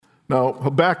Now,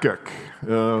 Habakkuk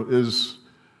is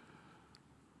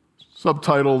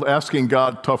subtitled Asking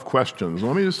God Tough Questions.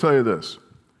 Let me just tell you this.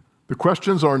 The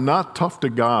questions are not tough to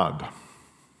God.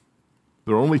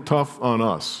 They're only tough on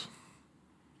us.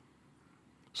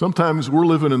 Sometimes we're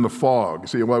living in the fog.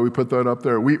 See why we put that up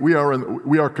there? We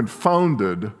are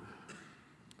confounded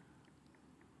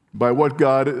by what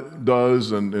God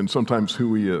does and sometimes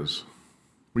who He is.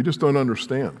 We just don't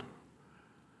understand.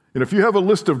 And if you have a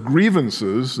list of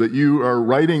grievances that you are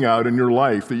writing out in your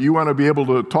life that you want to be able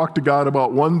to talk to God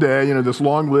about one day, this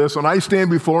long list, and I stand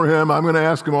before Him, I'm going to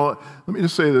ask Him all. Let me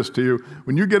just say this to you.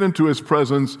 When you get into His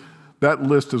presence, that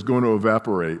list is going to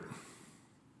evaporate.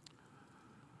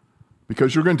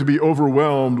 Because you're going to be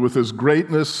overwhelmed with His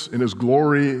greatness and His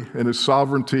glory and His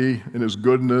sovereignty and His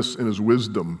goodness and His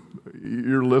wisdom.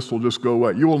 Your list will just go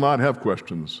away. You will not have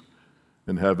questions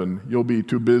in heaven. You'll be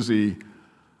too busy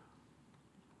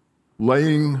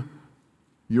laying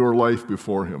your life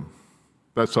before Him.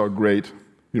 That's how great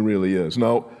He really is.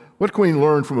 Now, what can we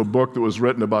learn from a book that was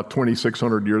written about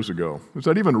 2,600 years ago? Is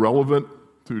that even relevant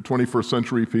to 21st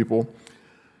century people?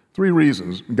 3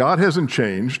 reasons. God hasn't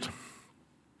changed.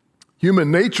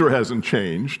 Human nature hasn't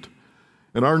changed.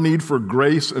 And our need for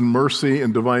grace and mercy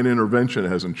and divine intervention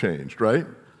hasn't changed, right?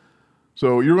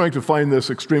 So you're going to find this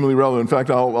extremely relevant. In fact,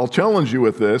 I'll challenge you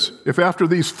with this. If after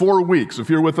these 4 weeks, if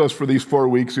you're with us for these 4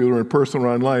 weeks, either in person or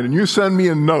online, and you send me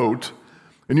a note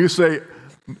and you say,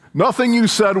 nothing you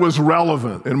said was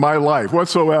relevant in my life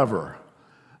whatsoever,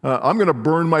 I'm going to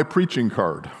burn my preaching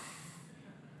card.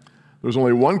 There's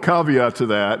only one caveat to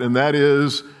that, and that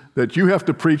is that you have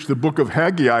to preach the book of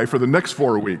Haggai for the next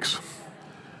 4 weeks.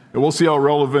 And we'll see how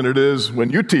relevant it is when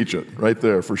you teach it, right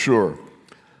there, for sure.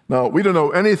 Now, we don't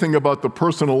know anything about the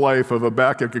personal life of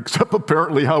Habakkuk except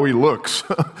apparently how he looks.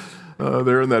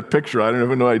 There in that picture. I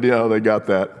have no idea how they got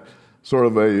that sort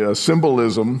of a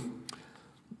symbolism.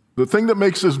 The thing that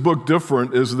makes this book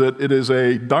different is that it is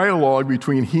a dialogue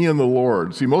between he and the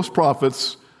Lord. See, most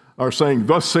prophets are saying,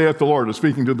 thus saith the Lord, is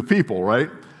speaking to the people, right?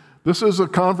 This is a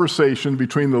conversation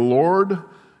between the Lord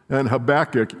and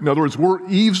Habakkuk. In other words, we're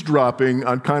eavesdropping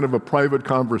on kind of a private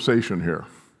conversation here,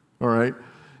 all right?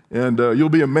 And you'll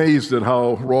be amazed at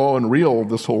how raw and real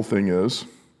this whole thing is.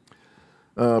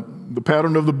 The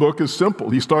pattern of the book is simple.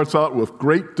 He starts out with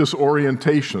great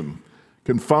disorientation,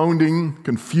 confounding,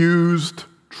 confused,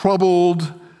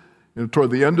 troubled. And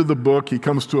toward the end of the book, he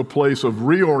comes to a place of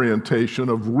reorientation,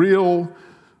 of real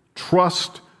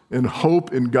trust and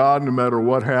hope in God no matter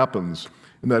what happens.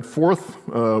 And that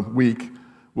 4th week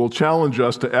will challenge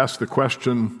us to ask the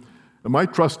question, am I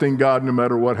trusting God no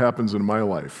matter what happens in my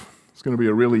life? It's going to be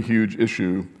a really huge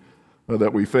issue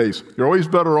that we face. You're always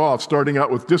better off starting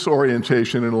out with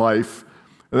disorientation in life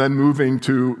and then moving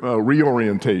to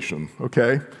reorientation,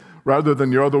 okay? Rather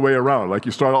than the other way around. Like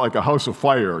you start out like a house of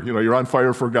fire. You're on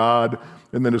fire for God,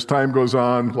 and then as time goes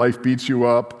on, life beats you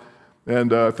up,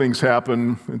 and things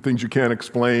happen, and things you can't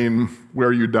explain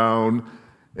wear you down.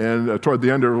 And toward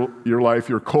the end of your life,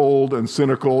 you're cold and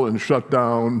cynical and shut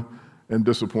down and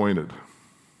disappointed.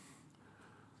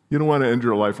 You don't want to end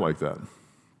your life like that.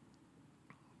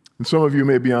 And some of you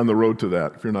may be on the road to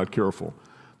that if you're not careful.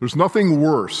 There's nothing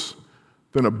worse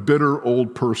than a bitter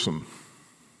old person.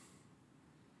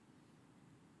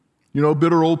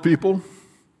 Bitter old people?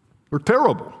 They're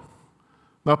terrible.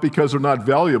 Not because they're not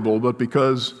valuable, but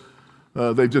because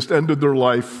they've just ended their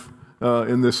life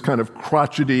in this kind of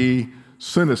crotchety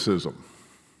cynicism.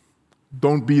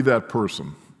 Don't be that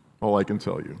person, all I can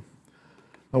tell you.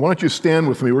 Now, why don't you stand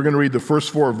with me? We're going to read the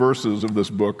first 4 verses of this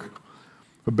book,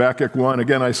 Habakkuk 1.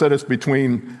 Again, I said it's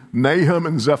between Nahum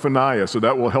and Zephaniah, so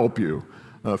that will help you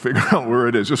figure out where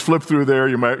it is. Just flip through there.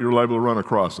 You're liable to run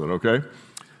across it, okay?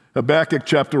 Habakkuk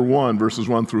chapter 1, verses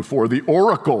 1 through 4. The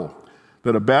oracle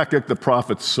that Habakkuk the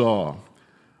prophet saw.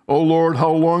 O Lord,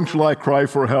 how long shall I cry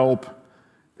for help,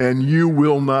 and you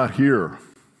will not hear?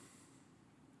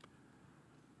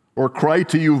 Or cry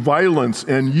to you violence,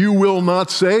 and you will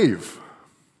not save?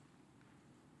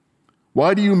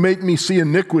 Why do you make me see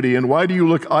iniquity, and why do you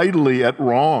look idly at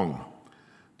wrong?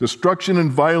 Destruction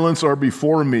and violence are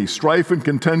before me. Strife and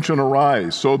contention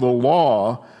arise. So the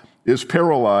law is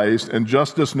paralyzed, and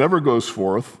justice never goes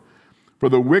forth. For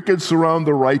the wicked surround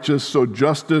the righteous, so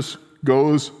justice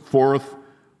goes forth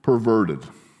perverted.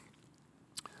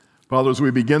 Father, as we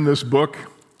begin this book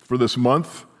for this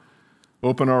month,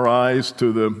 open our eyes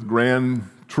to the grand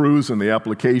truths and the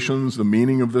applications, the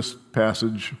meaning of this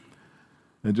passage,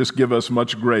 and just give us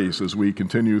much grace as we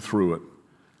continue through it.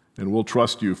 And we'll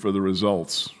trust you for the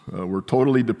results. We're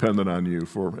totally dependent on you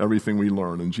for everything we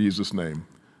learn. In Jesus' name,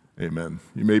 amen.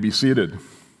 You may be seated.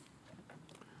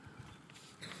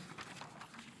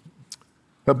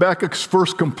 Habakkuk's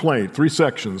first complaint, 3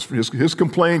 sections. His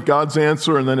complaint, God's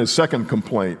answer, and then his second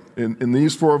complaint. In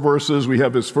these 4 verses, we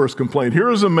have his first complaint. Here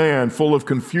is a man full of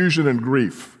confusion and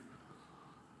grief.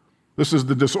 This is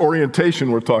the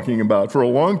disorientation we're talking about. For a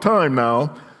long time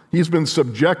now, he's been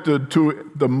subjected to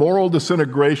the moral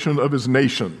disintegration of his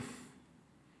nation.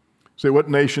 Say, what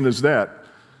nation is that?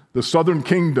 The southern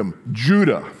kingdom,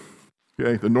 Judah.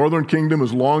 Okay? The northern kingdom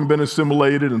has long been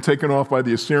assimilated and taken off by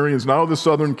the Assyrians. Now the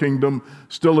southern kingdom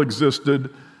still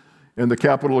existed, and the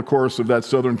capital, of course, of that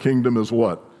southern kingdom is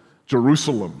what?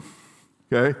 Jerusalem.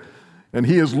 Okay? And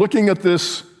he is looking at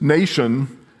this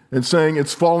nation and saying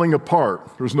it's falling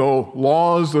apart. There's no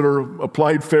laws that are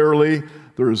applied fairly.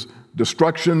 There's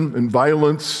destruction and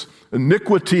violence,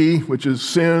 iniquity, which is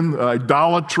sin,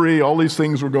 idolatry, all these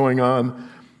things were going on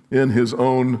in his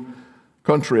own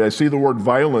country. I see the word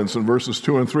violence in verses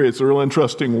 2 and 3. It's a real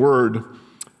interesting word.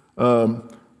 The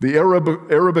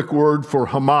Arabic word for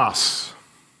Hamas.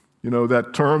 You know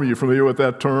that term? Are you familiar with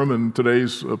that term in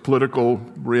today's political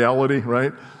reality,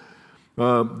 right?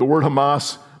 The word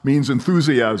Hamas means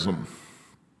enthusiasm.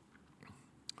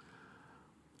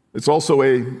 It's also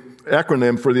an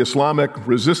acronym for the Islamic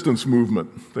resistance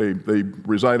movement. They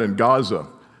reside in Gaza.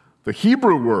 The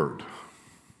Hebrew word,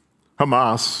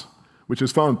 Hamas, which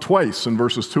is found twice in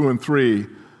verses 2 and 3,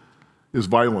 is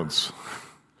violence.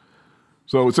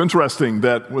 So it's interesting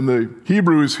that when the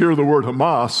Hebrews hear the word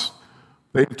Hamas,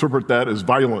 they interpret that as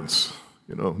violence.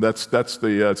 You know,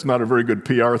 it's not a very good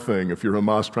PR thing if you're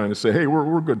Hamas trying to say, hey,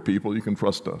 we're good people, you can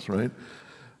trust us, right?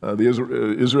 The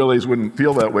Israelis wouldn't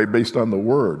feel that way based on the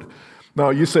word. Now,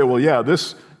 you say, well, yeah,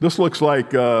 this looks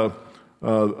like a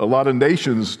lot of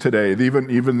nations today,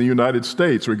 even the United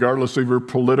States, regardless of your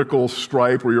political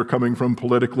stripe, where you're coming from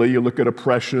politically. You look at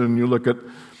oppression, you look at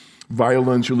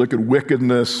violence, you look at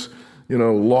wickedness,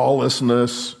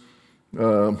 lawlessness,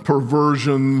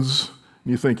 perversions.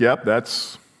 And you think, yep,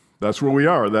 that's where we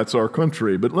are. That's our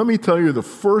country. But let me tell you, the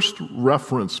first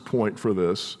reference point for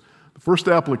this, the first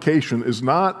application is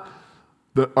not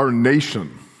our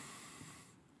nation,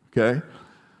 okay?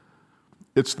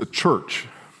 It's the church.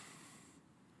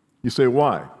 You say,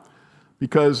 why?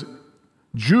 Because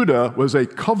Judah was a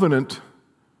covenant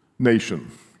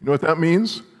nation. You know what that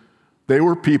means? They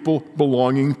were people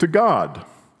belonging to God.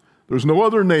 There's no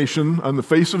other nation on the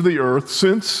face of the earth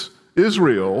since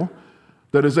Israel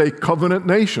that is a covenant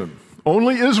nation.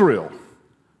 Only Israel,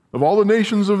 of all the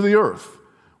nations of the earth,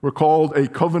 were called a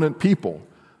covenant people.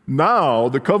 Now,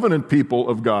 the covenant people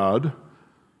of God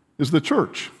is the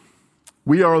church.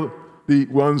 We are the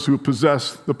ones who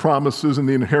possess the promises and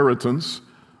the inheritance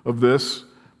of this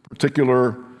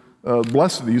particular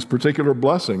these particular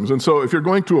blessings. And so if you're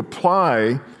going to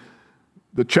apply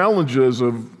the challenges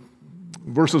of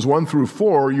verses 1 through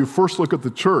 4, you first look at the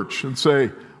church and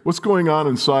say, what's going on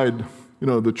inside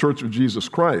the church of Jesus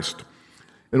Christ?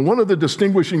 And one of the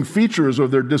distinguishing features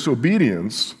of their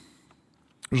disobedience,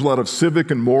 there's a lot of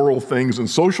civic and moral things and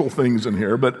social things in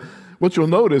here, but what you'll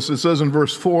notice, it says in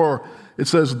verse 4, it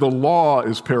says the law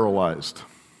is paralyzed.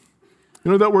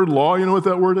 You know that word law? You know what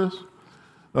that word is?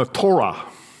 Torah.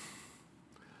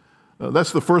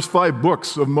 That's the first 5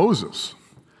 books of Moses.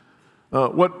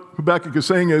 What Habakkuk is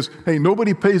saying is, hey,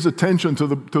 nobody pays attention to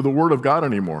the word of God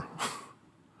anymore.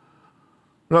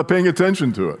 We're not paying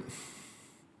attention to it.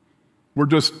 We're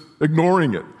just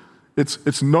ignoring it.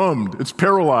 It's numbed. It's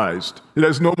paralyzed. It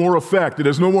has no more effect. It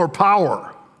has no more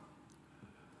power.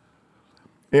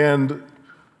 And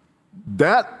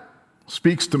that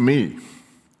speaks to me,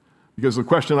 because the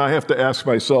question I have to ask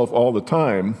myself all the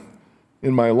time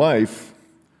in my life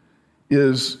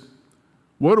is,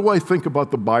 what do I think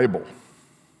about the Bible?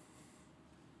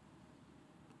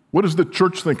 What does the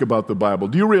church think about the Bible?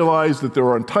 Do you realize that there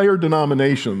are entire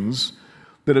denominations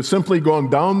that have simply gone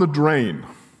down the drain,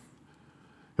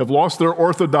 have lost their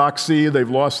orthodoxy, they've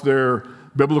lost their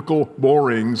biblical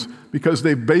moorings, because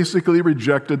they've basically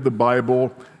rejected the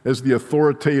Bible as the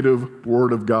authoritative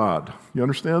Word of God. You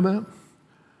understand that?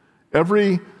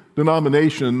 Every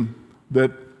denomination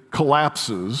that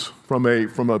collapses from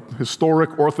a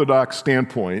historic orthodox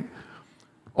standpoint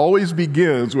always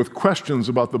begins with questions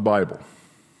about the Bible,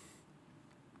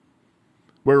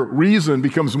 where reason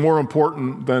becomes more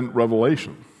important than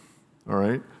revelation, all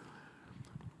right?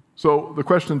 So the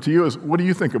question to you is, what do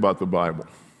you think about the Bible?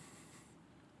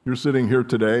 You're sitting here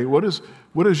today. What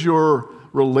is your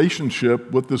relationship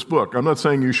with this book? I'm not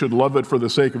saying you should love it for the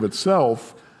sake of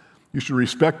itself. You should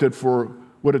respect it for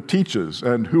what it teaches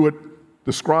and who it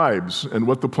describes and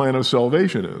what the plan of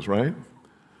salvation is, right?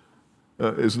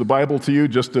 Is the Bible to you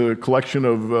just a collection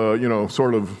of,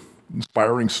 sort of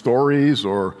inspiring stories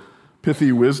or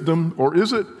pithy wisdom? Or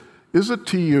is it is it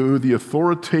to you the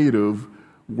authoritative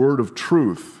word of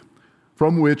truth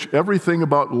from which everything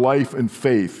about life and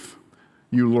faith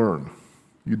you learn?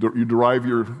 You derive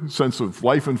your sense of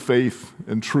life and faith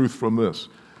and truth from this.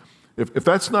 If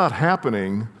that's not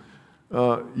happening,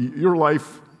 your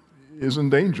life is in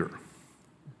danger.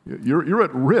 You're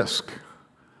at risk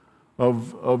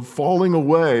of falling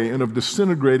away and of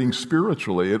disintegrating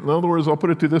spiritually. In other words, I'll put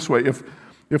it to you this way.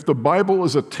 If the Bible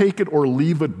is a take it or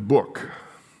leave it book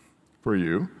for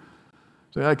you,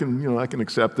 say I can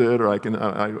accept it, or I can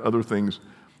other things,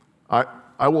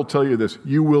 I will tell you this: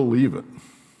 you will leave it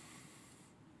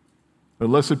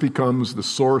unless it becomes the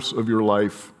source of your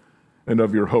life and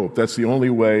of your hope. That's the only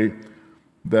way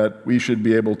that we should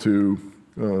be able to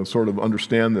sort of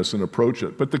understand this and approach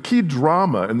it. But the key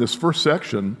drama in this first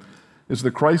section is the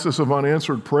crisis of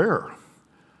unanswered prayer.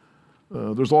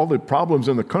 There's all the problems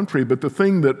in the country, but the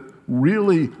thing that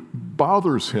really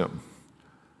bothers him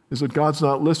is that God's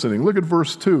not listening. Look at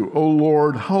verse 2. "O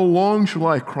Lord, how long shall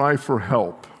I cry for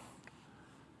help,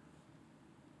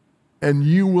 and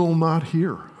you will not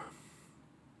hear?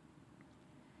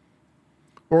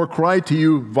 Or cry to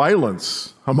you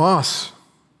violence, Hamas,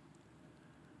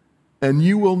 and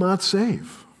you will not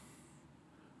save?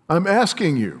 I'm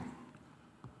asking you."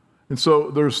 And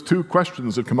so there's two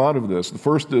questions that come out of this. The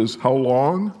first is, how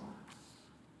long?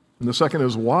 And the second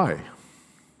is, why?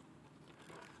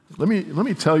 Let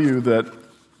me tell you that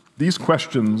these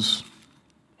questions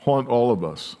haunt all of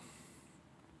us.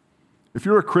 If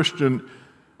you're a Christian,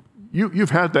 you've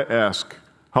had to ask,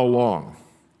 how long?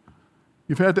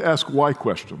 You've had to ask why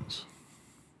questions.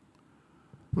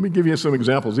 Let me give you some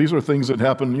examples. These are things that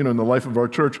happen, in the life of our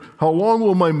church. How long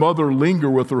will my mother linger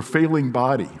with her failing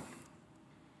body?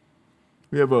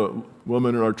 We have a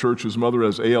woman in our church whose mother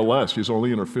has ALS. She's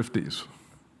only in her 50s.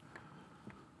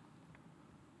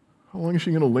 How long is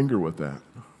she going to linger with that?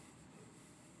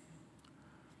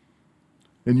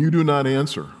 And you do not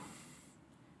answer.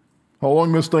 How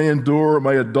long must I endure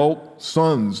my adult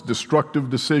son's destructive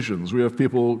decisions? We have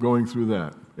people going through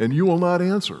that. And you will not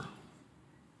answer.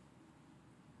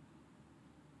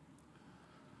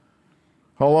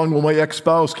 How long will my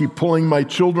ex-spouse keep pulling my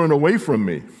children away from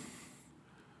me?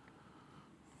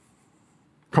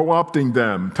 Co-opting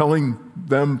them, telling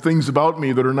them things about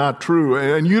me that are not true,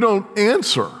 and you don't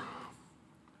answer.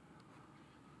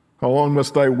 How long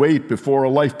must I wait before a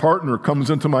life partner comes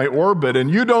into my orbit,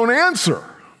 and you don't answer?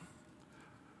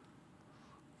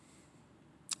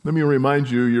 Let me remind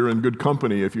you, you're in good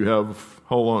company if you have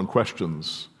how long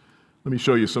questions. Let me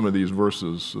show you some of these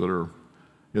verses that are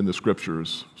in the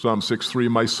Scriptures. Psalm 6:3,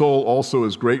 "My soul also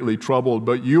is greatly troubled,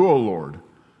 but you, O Lord,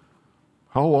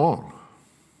 how long?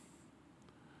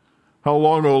 How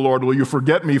long, O Lord, will you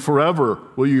forget me forever?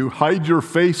 Will you hide your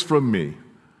face from me?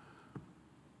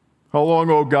 How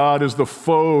long, O God, is the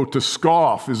foe to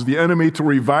scoff, is the enemy to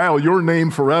revile your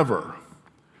name forever?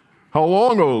 How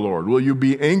long, O Lord, will you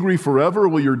be angry forever?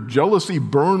 Will your jealousy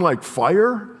burn like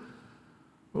fire?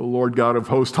 O Lord God of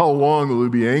hosts, how long will you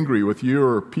be angry with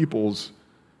your people's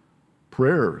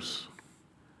prayers?"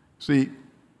 See,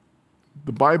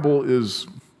 the Bible is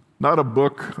not a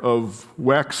book of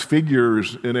wax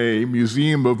figures in a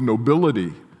museum of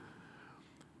nobility.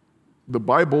 The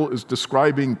Bible is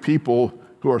describing people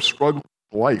who are struggling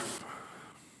with life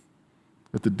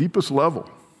at the deepest level,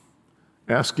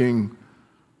 asking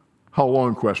how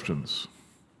long questions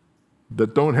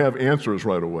that don't have answers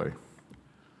right away.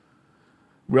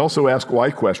 We also ask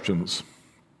why questions.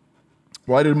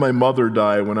 Why did my mother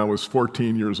die when I was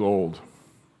 14 years old?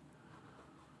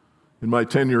 In my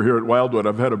tenure here at Wildwood,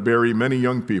 I've had to bury many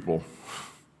young people,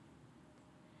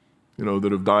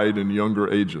 that have died in younger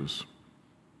ages.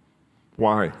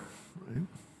 Why? Right?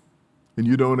 And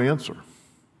you don't answer.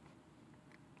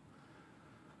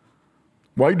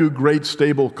 Why do great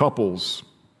stable couples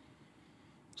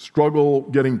struggle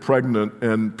getting pregnant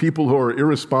and people who are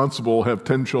irresponsible have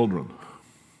 10 children?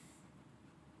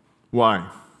 Why?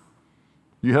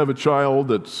 You have a child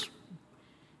that's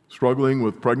struggling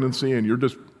with pregnancy and you're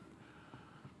just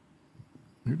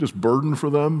burdened for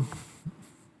them?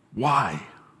 Why?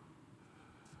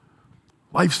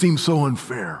 Life seems so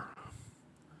unfair.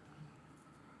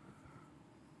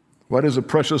 Why does a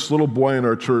precious little boy in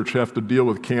our church have to deal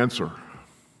with cancer?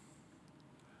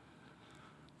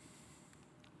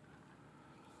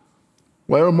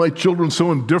 Why are my children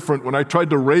so indifferent when I tried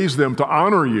to raise them to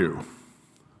honor you?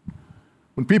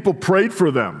 When people prayed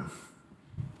for them,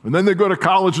 and then they go to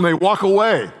college and they walk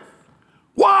away.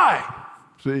 Why?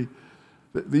 See,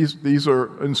 these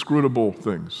are inscrutable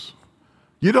things.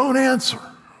 You don't answer.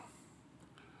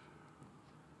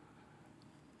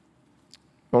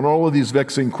 On all of these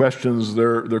vexing questions,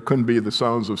 there couldn't be the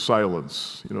sounds of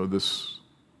silence. This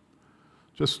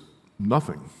just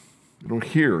nothing. You don't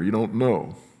hear, you don't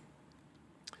know.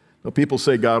 Now, people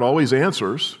say God always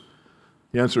answers.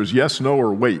 He answers yes, no,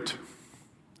 or wait.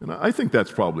 And I think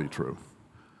that's probably true.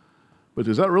 But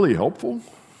is that really helpful?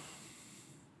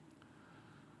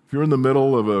 If you're in the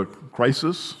middle of a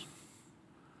crisis,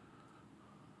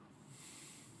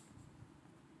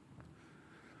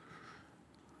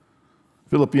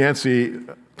 Philip Yancey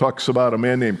talks about a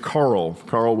man named Carl.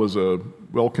 Carl was a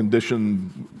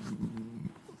well-conditioned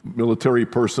military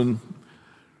person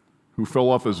who fell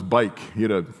off his bike. He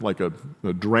had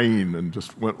a drain and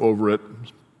just went over it,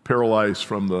 paralyzed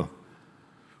from the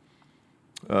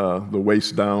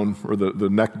waist down, or the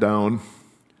neck down.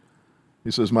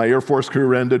 He says, my Air Force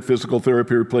career ended, physical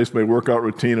therapy replaced my workout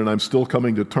routine, and I'm still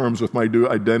coming to terms with my new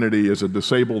identity as a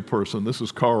disabled person. This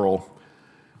is Carl.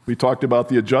 We talked about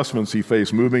the adjustments he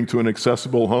faced, moving to an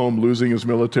accessible home, losing his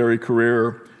military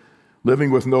career, living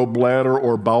with no bladder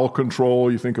or bowel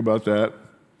control. You think about that.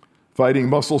 Fighting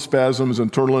muscle spasms,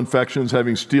 internal infections,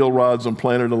 having steel rods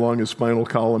implanted along his spinal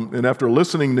column. And after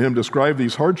listening to him describe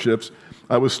these hardships,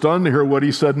 I was stunned to hear what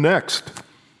he said next.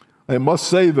 I must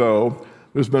say, though,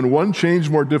 there's been one change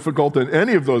more difficult than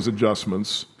any of those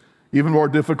adjustments, even more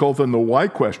difficult than the why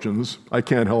questions I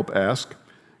can't help ask.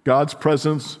 God's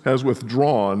presence has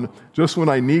withdrawn. Just when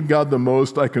I need God the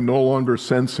most, I can no longer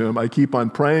sense him. I keep on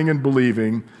praying and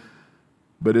believing,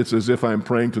 but it's as if I'm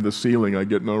praying to the ceiling. I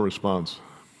get no response.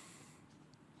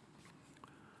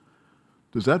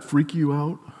 Does that freak you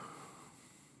out?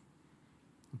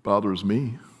 It bothers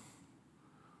me.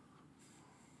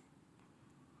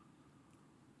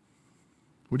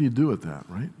 What do you do with that,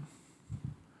 right?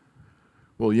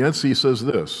 Well, Yancey says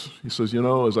this. He says,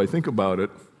 as I think about it,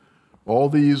 all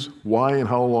these why and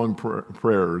how long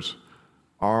prayers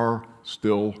are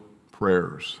still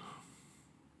prayers.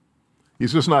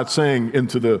 He's just not saying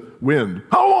into the wind,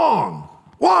 how long?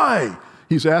 Why?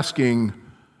 He's asking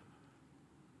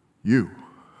you.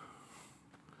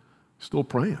 Still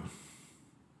praying.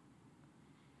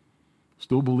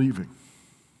 Still believing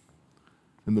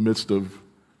in the midst of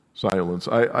silence.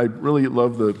 I really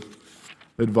love the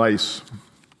advice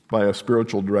by a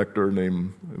spiritual director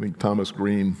named, I think, Thomas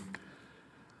Green,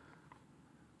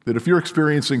 that if you're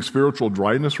experiencing spiritual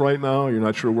dryness right now, you're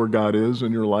not sure where God is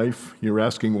in your life, you're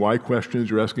asking why questions,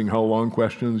 you're asking how long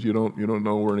questions, you don't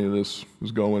know where any of this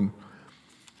is going,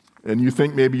 and you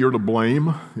think maybe you're to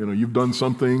blame, you've done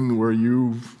something where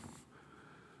you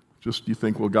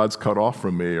think, well, God's cut off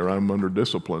from me, or I'm under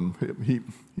discipline.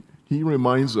 He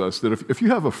reminds us that if you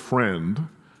have a friend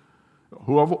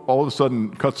who all of a sudden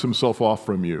cuts himself off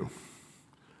from you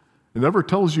and never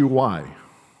tells you why,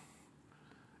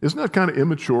 isn't that kind of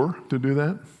immature to do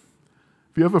that?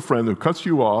 If you have a friend who cuts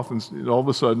you off and all of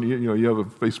a sudden you have a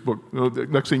Facebook, the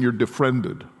next thing you're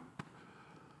defriended.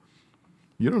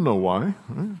 You don't know why,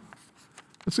 right?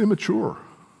 It's immature.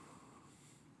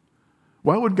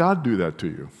 Why would God do that to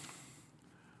you?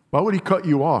 Why would he cut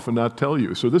you off and not tell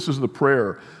you? So this is the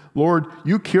prayer. Lord,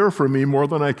 you care for me more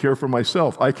than I care for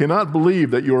myself. I cannot believe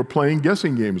that you are playing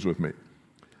guessing games with me.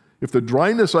 If the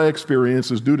dryness I experience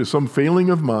is due to some failing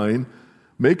of mine,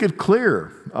 make it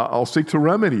clear. I'll seek to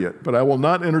remedy it, but I will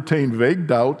not entertain vague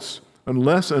doubts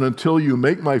unless and until you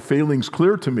make my failings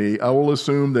clear to me. I will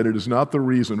assume that it is not the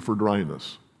reason for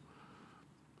dryness.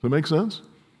 Does that make sense?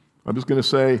 I'm just going to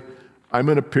say, I'm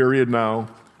in a period now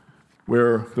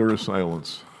where there is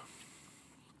silence.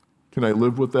 Can I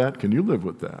live with that? Can you live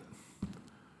with that?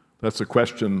 That's a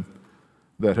question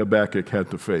that Habakkuk had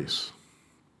to face.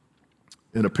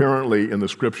 And apparently in the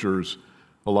scriptures,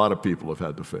 a lot of people have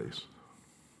had to face.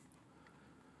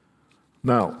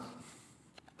 Now,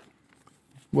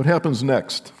 what happens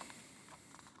next?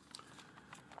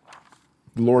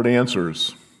 The Lord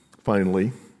answers,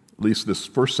 finally, at least this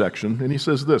first section, and he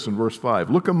says this in verse 5,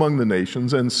 look among the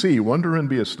nations and see, wonder and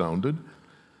be astounded.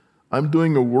 I'm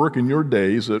doing a work in your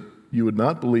days that you would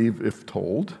not believe if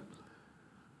told.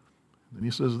 And he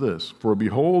says this, for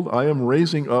behold, I am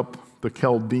raising up the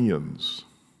Chaldeans.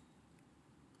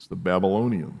 It's the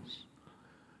Babylonians.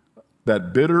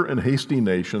 That bitter and hasty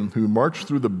nation who march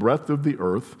through the breadth of the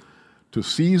earth to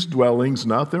seize dwellings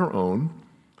not their own.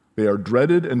 They are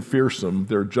dreaded and fearsome.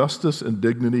 Their justice and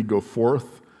dignity go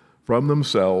forth from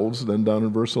themselves. Then down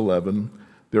in verse 11,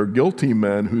 they're guilty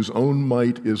men whose own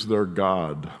might is their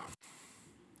God.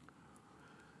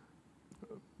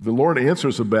 The Lord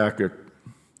answers Habakkuk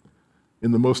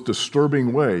in the most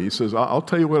disturbing way. He says, I'll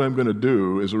tell you what I'm going to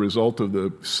do as a result of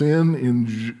the sin in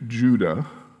Judah.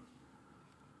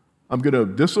 I'm going to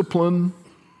discipline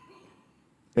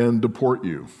and deport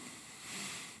you.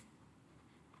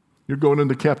 You're going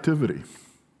into captivity.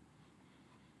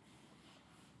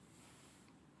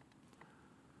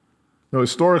 Now,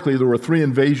 historically, there were 3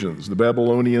 invasions. The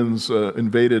Babylonians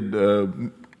invaded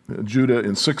Judah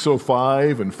in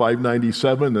 605 and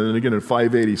 597, and then again in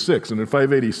 586. And in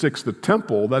 586, the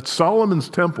temple, that's Solomon's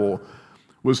temple,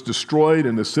 was destroyed,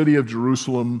 and the city of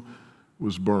Jerusalem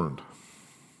was burned.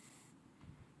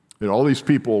 And all these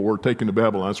people were taken to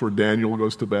Babylon. That's where Daniel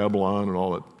goes to Babylon and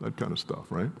all that kind of stuff,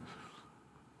 right?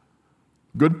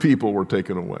 Good people were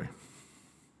taken away.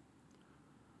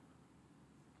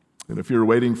 And if you're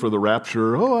waiting for the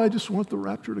rapture, I just want the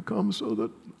rapture to come so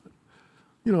that,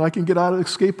 I can get out and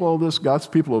escape all this. God's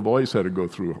people have always had to go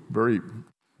through very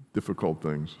difficult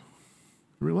things.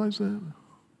 You realize that?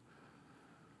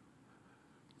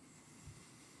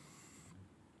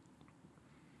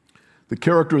 The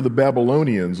character of the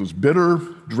Babylonians was bitter,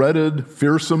 dreaded,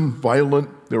 fearsome, violent.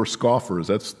 They were scoffers.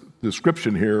 That's the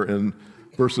description here in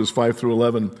verses 5 through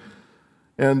 11.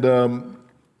 And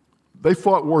they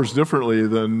fought wars differently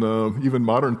than even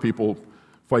modern people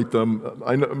fight them.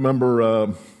 I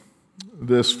remember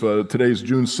today's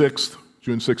June 6th,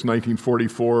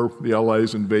 1944. The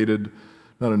Allies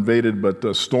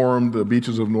stormed the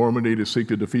beaches of Normandy to seek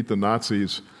to defeat the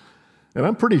Nazis. And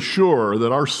I'm pretty sure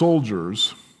that our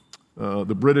soldiers,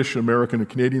 the British, American, and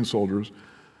Canadian soldiers,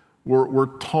 were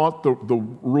taught the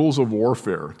rules of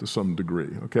warfare to some degree.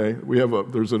 Okay,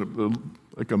 there's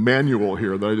a manual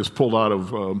here that I just pulled out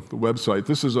of the website.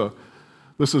 This is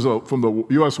from the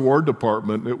U.S. War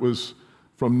Department. It was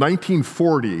from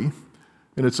 1940,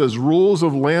 and it says rules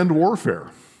of land warfare.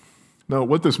 Now,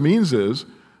 what this means is,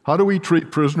 how do we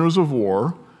treat prisoners of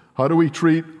war? How do we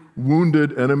treat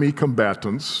wounded enemy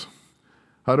combatants?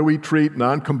 How do we treat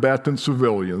non-combatant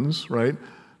civilians, right?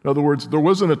 In other words, there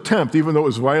was an attempt, even though it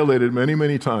was violated many,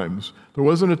 many times, there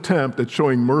was an attempt at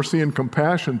showing mercy and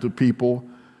compassion to people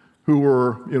who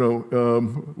were,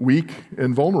 weak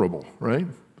and vulnerable, right?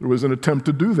 There was an attempt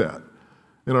to do that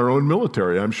in our own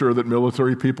military. I'm sure that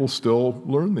military people still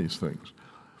learn these things.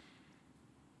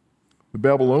 The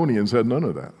Babylonians had none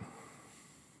of that.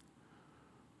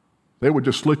 They would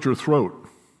just slit your throat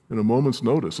in a moment's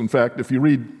notice. In fact, if you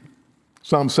read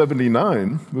Psalm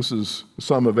 79, this is the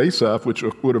Psalm of Asaph, which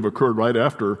would have occurred right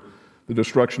after the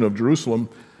destruction of Jerusalem.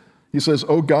 He says,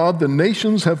 "O God, the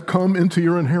nations have come into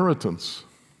your inheritance.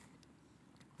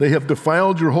 They have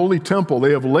defiled your holy temple.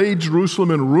 They have laid Jerusalem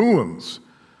in ruins."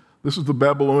 This is the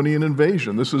Babylonian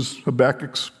invasion. This is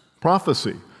Habakkuk's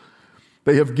prophecy.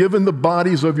 "They have given the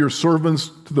bodies of your servants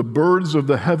to the birds of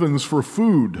the heavens for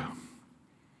food."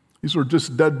 These are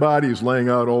just dead bodies laying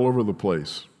out all over the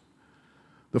place.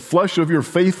 "The flesh of your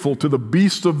faithful to the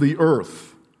beasts of the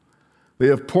earth. They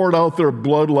have poured out their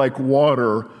blood like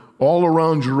water all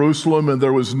around Jerusalem, and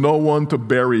there was no one to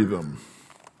bury them."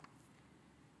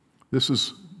 This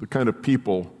is the kind of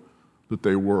people that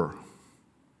they were.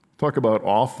 Talk about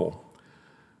awful.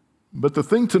 But the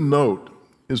thing to note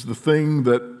is the thing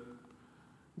that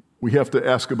we have to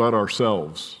ask about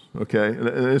ourselves, okay? And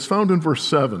it's found in verse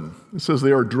 7. It says,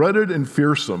 "They are dreaded and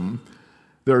fearsome.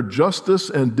 Their justice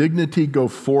and dignity go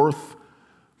forth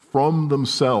from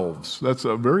themselves." That's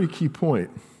a very key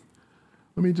point.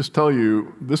 Let me just tell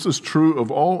you, this is true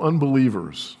of all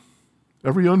unbelievers.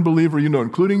 Every unbeliever you know,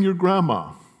 including your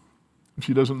grandma, if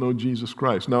she doesn't know Jesus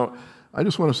Christ. Now, I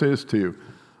just want to say this to you.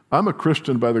 I'm a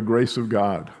Christian by the grace of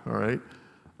God, all right?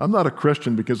 I'm not a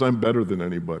Christian because I'm better than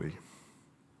anybody.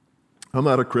 I'm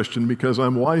not a Christian because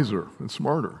I'm wiser and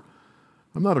smarter.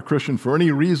 I'm not a Christian for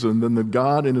any reason than that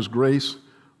God in His grace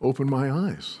opened my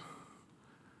eyes.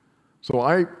 So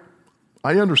I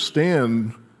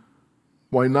understand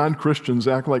why non-Christians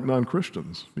act like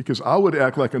non-Christians, because I would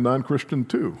act like a non-Christian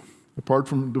too, apart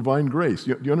from divine grace.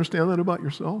 Do you understand that about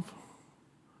yourself?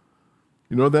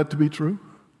 You know that to be true?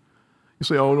 You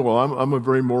say, "Oh, well, I'm a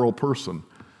very moral person."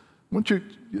 Why don't you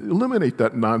eliminate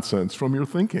that nonsense from your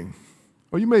thinking?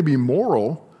 Well, you may be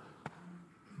moral,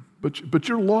 but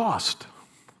you're lost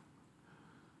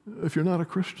if you're not a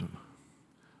Christian.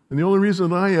 And the only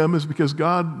reason I am is because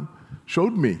God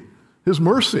showed me His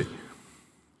mercy.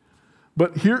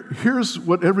 But here's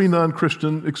what every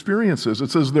non-Christian experiences.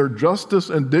 It says their justice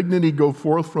and dignity go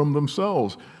forth from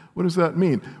themselves. What does that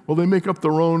mean? Well, they make up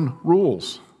their own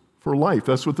rules for life.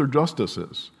 That's what their justice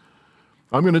is.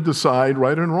 I'm going to decide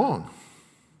right and wrong.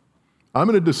 I'm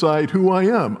going to decide who I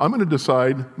am. I'm going to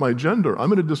decide my gender. I'm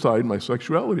going to decide my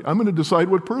sexuality. I'm going to decide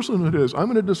what person it is. I'm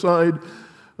going to decide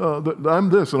that I'm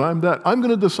this and I'm that. I'm going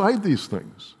to decide these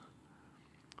things.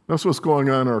 That's what's going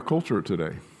on in our culture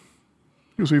today,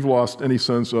 because we've lost any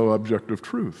sense of objective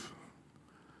truth.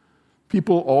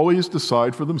 People always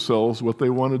decide for themselves what they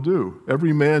want to do.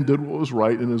 Every man did what was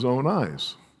right in his own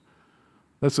eyes.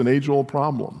 That's an age-old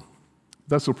problem.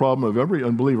 That's the problem of every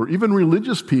unbeliever. Even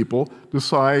religious people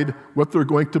decide what they're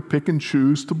going to pick and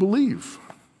choose to believe.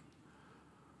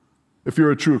 If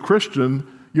you're a true Christian,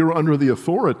 you're under the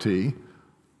authority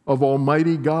of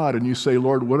Almighty God, and you say,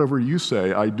 Lord, whatever you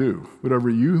say, I do. Whatever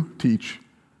you teach,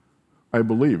 I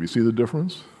believe. You see the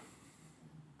difference?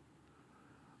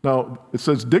 Now, it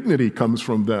says dignity comes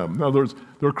from them. In other words,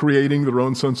 they're creating their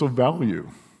own sense of value.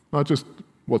 Not just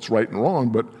what's right and wrong,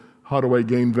 but how do I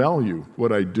gain value?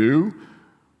 What I do,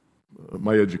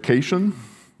 my education,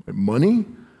 my money,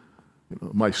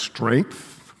 my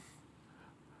strength.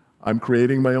 I'm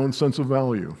creating my own sense of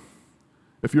value.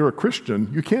 If you're a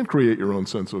Christian, you can't create your own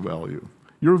sense of value.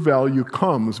 Your value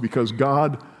comes because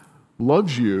God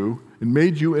loves you and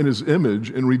made you in his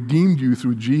image and redeemed you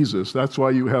through Jesus. That's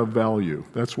why you have value.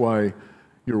 That's why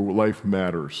your life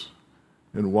matters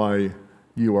and why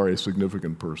you are a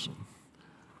significant person.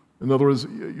 In other words,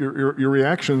 your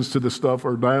reactions to this stuff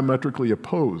are diametrically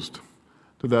opposed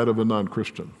to that of a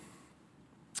non-Christian.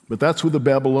 But that's who the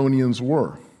Babylonians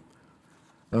were.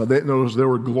 They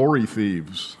were glory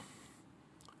thieves.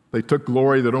 They took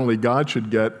glory that only God should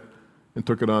get and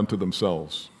took it on to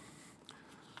themselves.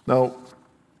 Now,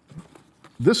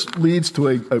 this leads to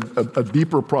a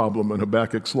deeper problem in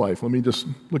Habakkuk's life. Let me just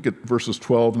look at verses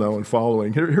 12 now and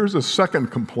following. Here's a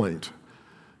second complaint.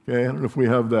 Okay, I don't know if we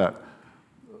have that.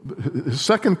 His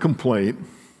second complaint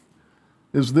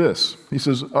is this. He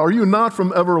says, "Are you not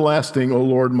from everlasting, O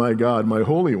Lord my God, my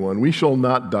Holy One? We shall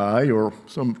not die," or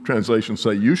some translations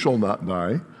say, "You shall not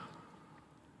die.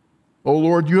 O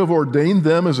Lord, you have ordained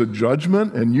them as a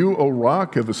judgment, and you, O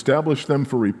Rock, have established them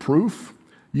for reproof.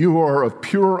 You are of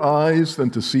purer eyes than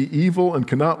to see evil and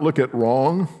cannot look at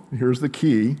wrong." Here's the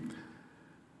key.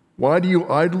 "Why do you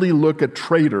idly look at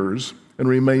traitors and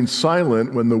remain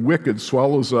silent when the wicked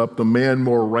swallows up the man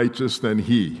more righteous than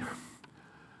he?"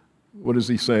 What is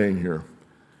he saying here?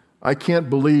 I can't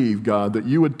believe, God, that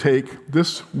you would take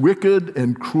this wicked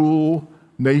and cruel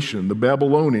nation, the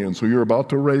Babylonians, who you're about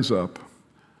to raise up,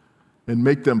 and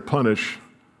make them punish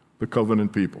the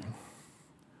covenant people.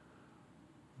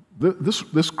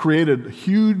 This created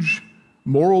huge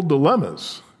moral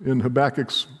dilemmas in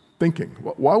Habakkuk's thinking.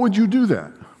 Why would you do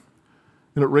that?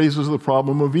 And it raises the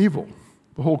problem of evil,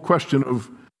 the whole question of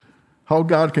how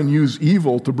God can use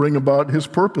evil to bring about his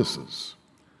purposes.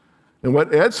 And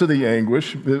what adds to the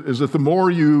anguish is that the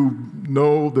more you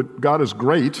know that God is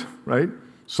great, right?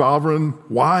 Sovereign,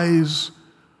 wise,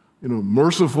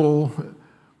 merciful,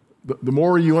 the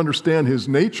more you understand his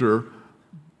nature,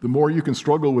 the more you can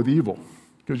struggle with evil.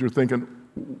 Because you're thinking,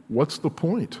 what's the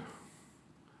point?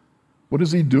 What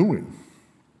is he doing?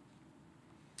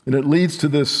 And it leads to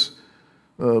this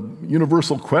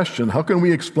universal question: how can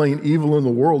we explain evil in the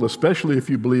world, especially if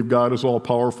you believe God is all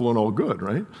powerful and all good,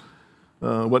 right?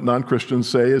 What non-Christians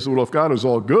say is, well, if God is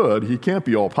all good, he can't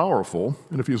be all powerful.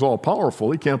 And if he's all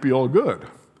powerful, he can't be all good.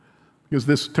 Because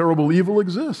this terrible evil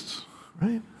exists,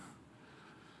 right?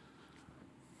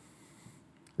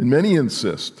 And many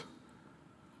insist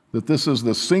that this is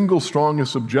the single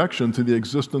strongest objection to the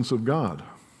existence of God.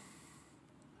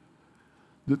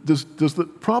 Does the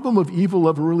problem of evil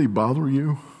ever really bother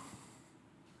you?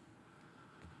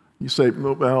 You say,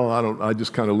 well, I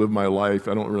just kind of live my life.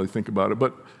 I don't really think about it.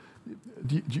 But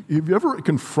have you ever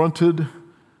confronted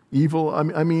evil?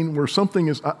 I mean, where something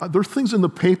is, there are things in the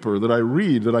paper that I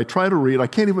read, that I try to read. I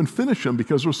can't even finish them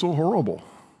because they're so horrible.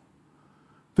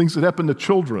 Things that happen to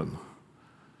children,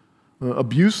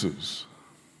 abuses,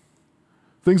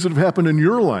 things that have happened in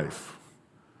your life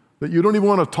that you don't even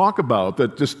want to talk about,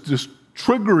 that just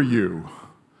trigger you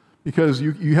because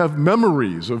you have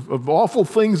memories of awful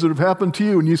things that have happened to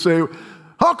you, and you say,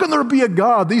 how can there be a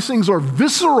God? These things are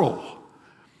visceral.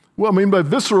 What I mean by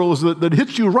visceral is that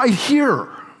hits you right here.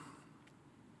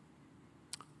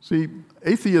 See,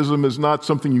 atheism is not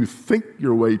something you think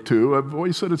your way to. I've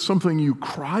always said it's something you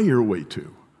cry your way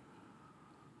to.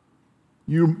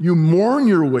 You mourn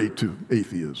your way to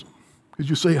atheism. Because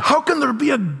you say, how can there be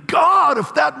a God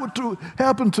if that were to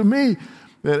happen to me?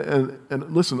 And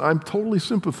listen, I'm totally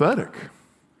sympathetic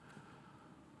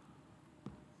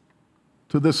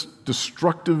to this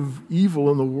destructive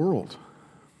evil in the world.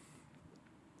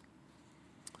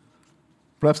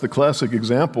 Perhaps the classic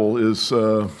example is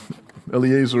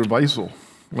Eliezer Wiesel,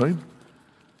 right?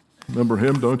 Remember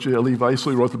him, don't you? Elie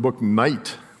Wiesel, he wrote the book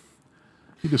Night.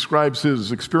 He describes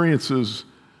his experiences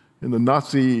in the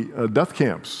Nazi death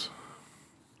camps.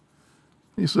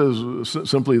 He says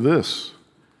simply this: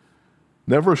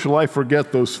 "Never shall I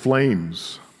forget those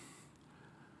flames.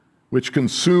 which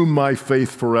consume my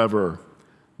faith forever.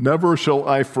 Never shall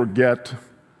I forget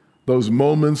those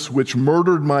moments which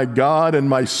murdered my God and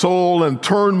my soul and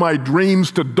turned my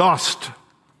dreams to dust.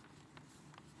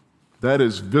 That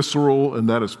is visceral and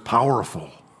that is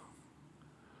powerful.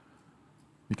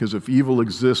 Because if evil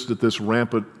exists at this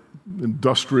rampant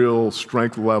industrial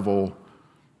strength level,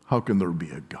 how can there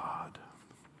be a God?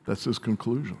 That's his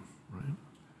conclusion, right?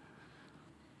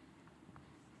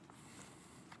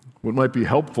 What might be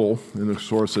helpful, in a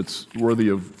source that's worthy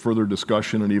of further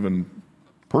discussion and even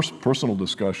personal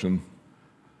discussion,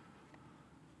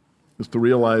 is to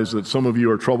realize that some of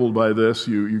you are troubled by this.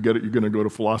 You're going to go to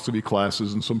philosophy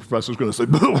classes, and some professor's going to say,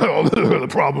 well, the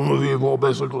problem of evil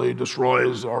basically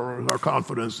destroys our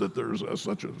confidence that there's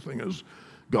such a thing as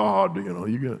God.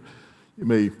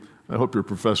 I hope your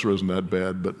professor isn't that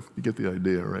bad, but you get the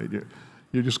idea, right?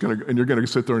 You're going to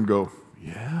sit there and go,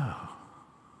 yeah,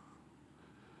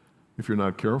 if you're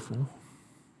not careful.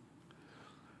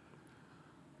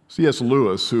 C.S.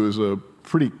 Lewis, who is a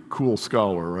pretty cool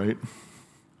scholar, right?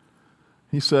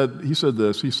 He said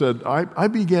this. He said, I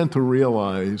began to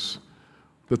realize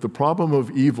that the problem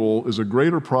of evil is a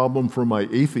greater problem for my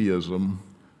atheism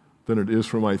than it is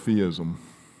for my theism.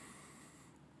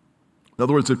 In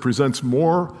other words, it presents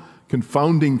more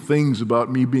confounding things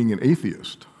about me being an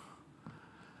atheist.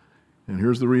 And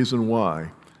here's the reason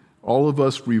why. All of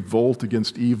us revolt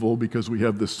against evil because we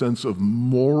have this sense of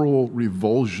moral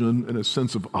revulsion and a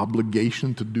sense of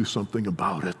obligation to do something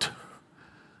about it.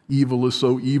 Evil is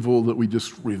so evil that we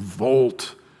just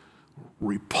revolt,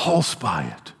 repulsed by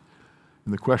it.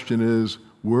 And the question is,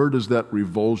 where does that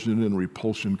revulsion and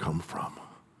repulsion come from?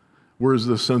 Where is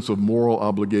this sense of moral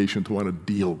obligation to want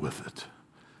to deal with it?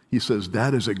 He says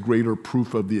that is a greater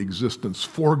proof of the existence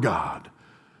for God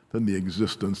than the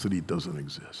existence that he doesn't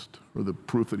exist, or the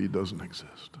proof that he doesn't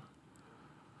exist.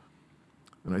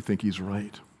 And I think he's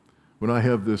right. When I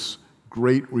have this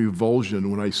great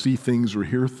revulsion, when I see things or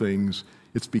hear things,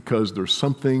 it's because there's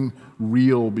something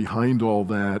real behind all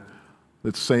that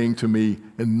that's saying to me,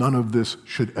 and none of this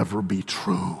should ever be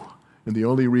true. And the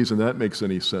only reason that makes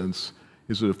any sense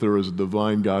is that if there is a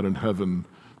divine God in heaven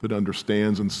that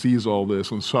understands and sees all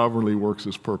this and sovereignly works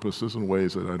his purposes in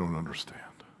ways that I don't understand.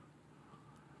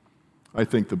 I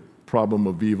think the problem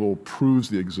of evil proves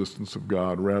the existence of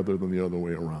God rather than the other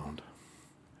way around.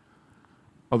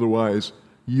 Otherwise,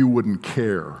 you wouldn't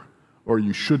care, or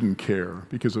you shouldn't care,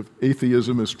 because if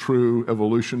atheism is true,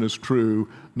 evolution is true,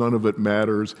 none of it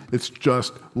matters. It's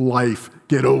just life.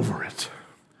 Get over it.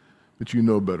 But you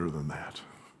know better than that,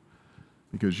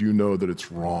 because you know that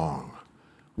it's wrong.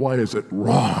 Why is it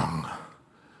wrong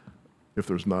if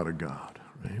there's not a God,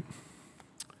 right?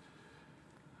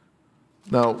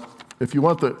 Now, if you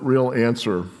want the real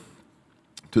answer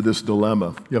to this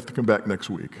dilemma, you have to come back next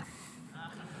week.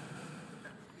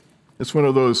 It's one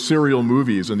of those serial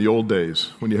movies in the old days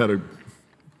when you had to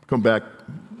come back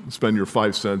and spend your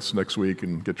 5 cents next week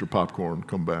and get your popcorn and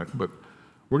come back. But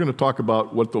we're going to talk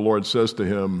about what the Lord says to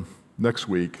him next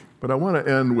week. But I want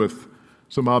to end with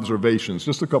some observations,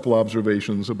 just a couple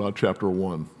observations about chapter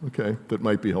 1, okay, that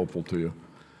might be helpful to you.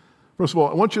 First of all,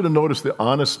 I want you to notice the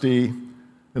honesty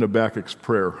in Habakkuk's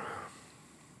prayer.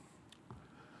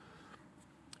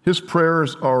 His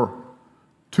prayers are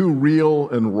too real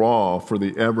and raw for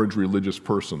the average religious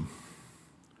person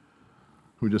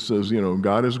who just says,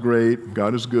 God is great,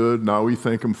 God is good, now we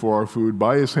thank him for our food.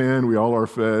 By his hand we all are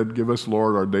fed, give us,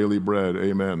 Lord, our daily bread,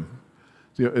 amen.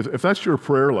 See, if that's your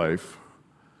prayer life,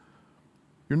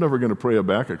 you're never going to pray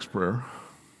Habakkuk's prayer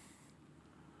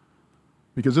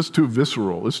because it's too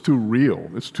visceral, it's too real,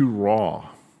 it's too raw,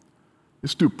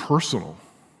 it's too personal.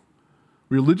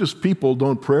 Religious people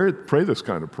don't pray this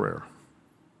kind of prayer.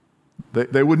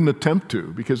 They wouldn't attempt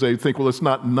to because they think, well, it's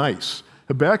not nice.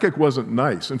 Habakkuk wasn't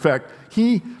nice. In fact,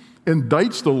 he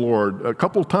indicts the Lord a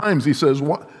couple times. He says,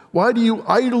 why do you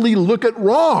idly look at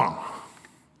wrong?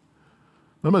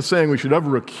 I'm not saying we should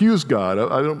ever accuse God.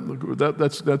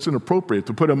 That's inappropriate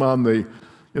to put him on the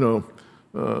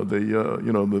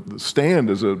stand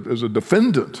as a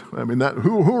defendant. I mean,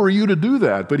 who are you to do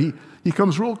that? But he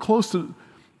comes real close to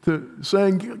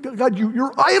saying, God,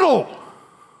 you're idle.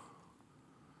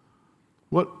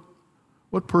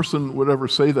 What person would ever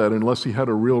say that unless he had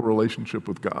a real relationship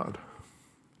with God?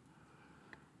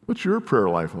 What's your prayer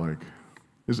life like?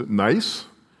 Is it nice?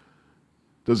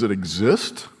 Does it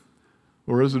exist?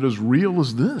 Or is it as real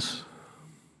as this?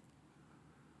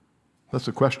 That's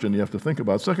a question you have to think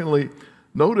about. Secondly,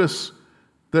 notice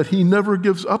that he never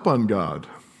gives up on God.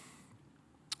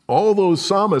 All those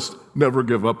psalmists never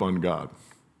give up on God.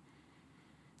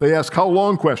 They ask how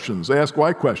long questions, they ask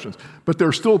why questions, but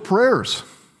they're still prayers.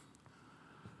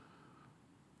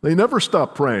 They never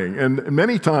stop praying. And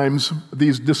many times,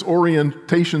 these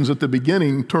disorientations at the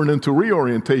beginning turn into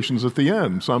reorientations at the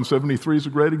end. Psalm 73 is a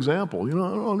great example. I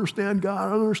don't understand God. I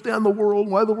don't understand the world,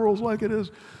 why the world's like it is.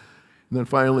 And then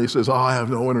finally he says, I have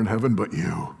no one in heaven but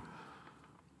you.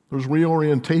 There's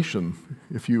reorientation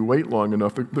if you wait long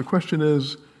enough. The question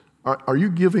is, are you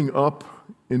giving up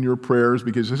in your prayers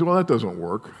because you say, well, that doesn't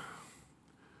work?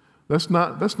 That's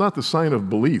not the sign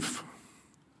of belief.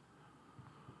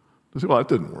 You say, well, that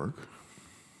didn't work.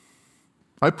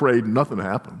 I prayed, nothing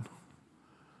happened.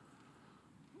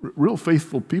 Real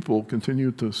faithful people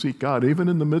continue to seek God, even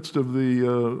in the midst of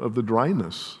the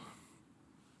dryness,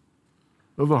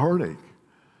 of the heartache.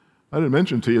 I didn't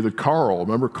mention to you that Carl,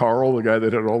 remember Carl, the guy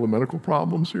that had all the medical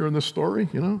problems here in this story?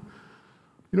 You know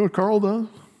what Carl does?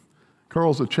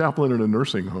 Carl's a chaplain in a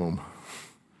nursing home.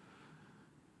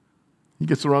 He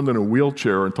gets around in a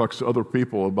wheelchair and talks to other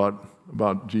people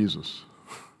about Jesus.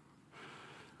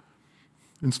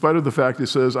 In spite of the fact he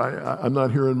says, I'm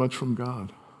not hearing much from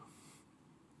God.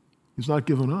 He's not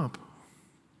given up.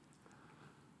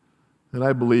 And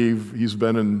I believe he's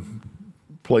been in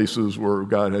places where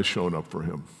God has shown up for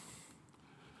him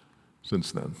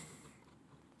since then.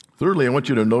 Thirdly, I want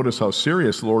you to notice how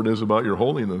serious the Lord is about your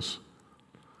holiness.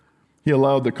 He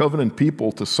allowed the covenant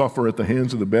people to suffer at the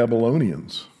hands of the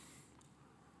Babylonians.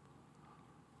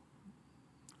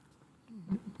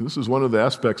 This is one of the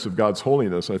aspects of God's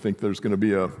holiness. I think there's going to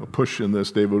be a push in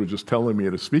this. David was just telling me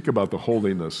to speak about the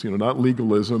holiness, not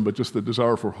legalism, but just the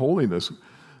desire for holiness.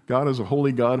 God is a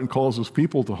holy God and calls his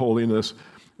people to holiness.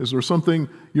 Is there something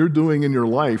you're doing in your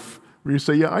life where you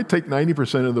say, yeah, I take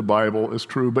 90% of the Bible is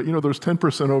true, but there's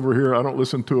 10% over here, I don't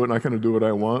listen to it and I kind of do what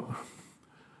I want?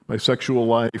 My sexual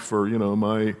life or,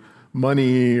 my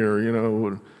money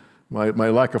or, my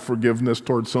lack of forgiveness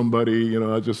towards somebody,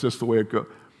 just the way it goes.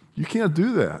 You can't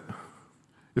do that.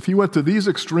 If he went to these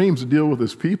extremes to deal with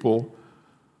his people,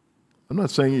 I'm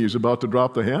not saying he's about to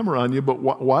drop the hammer on you, but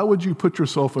why would you put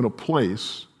yourself in a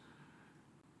place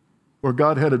where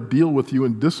God had to deal with you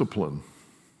in discipline?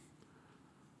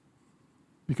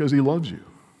 Because he loves you.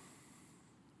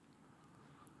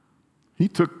 He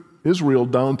took Israel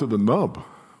down to the nub.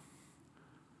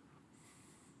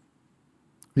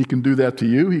 He can do that to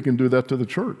you. He can do that to the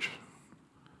church.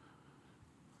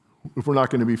 If we're not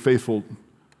going to be faithful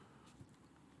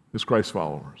as Christ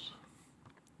followers.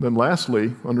 Then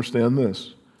lastly, understand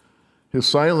this. His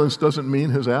silence doesn't mean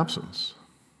his absence.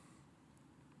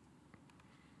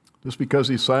 Just because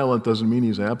he's silent doesn't mean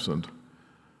he's absent.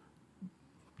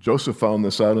 Joseph found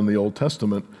this out in the Old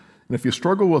Testament. And if you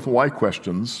struggle with why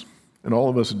questions, and all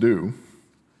of us do,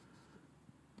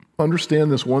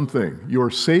 understand this one thing. Your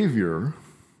Savior,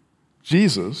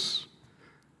 Jesus,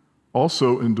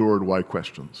 also endured why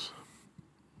questions.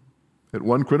 At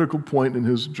one critical point in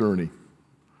his journey,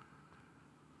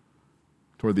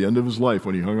 toward the end of his life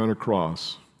when he hung on a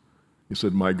cross, he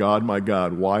said, my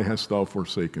God, why hast thou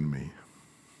forsaken me?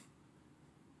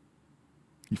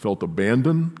 He felt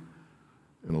abandoned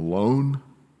and alone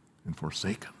and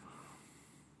forsaken.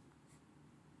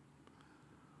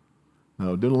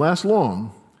 Now, it didn't last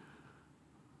long,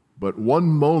 but one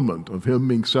moment of him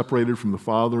being separated from the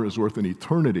Father is worth an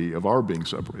eternity of our being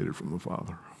separated from the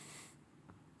Father.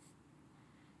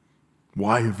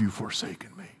 Why have you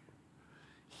forsaken me?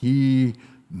 He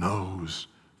knows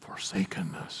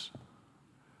forsakenness.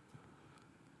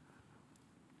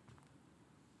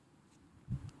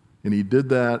 And he did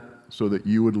that so that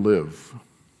you would live,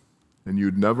 and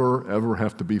you'd never, ever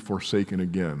have to be forsaken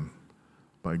again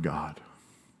by God.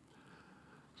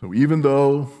 So even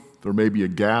though there may be a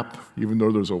gap, even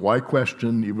though there's a why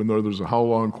question, even though there's a how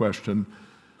long question,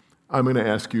 I'm going to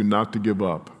ask you not to give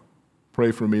up.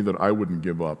 Pray for me that I wouldn't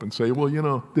give up and say,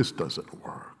 well, this doesn't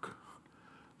work.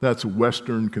 That's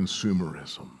Western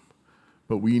consumerism.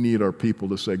 But we need our people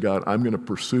to say, God, I'm going to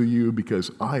pursue you because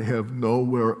I have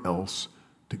nowhere else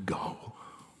to go.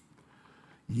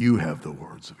 You have the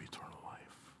words of eternal life.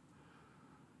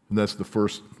 And that's the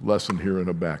first lesson here in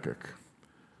Habakkuk.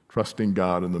 Trusting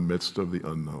God in the midst of the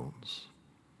unknowns.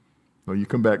 Now, you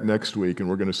come back next week, and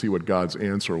we're going to see what God's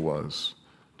answer was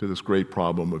to this great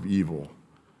problem of evil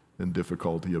and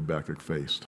difficulty Habakkuk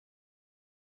faced.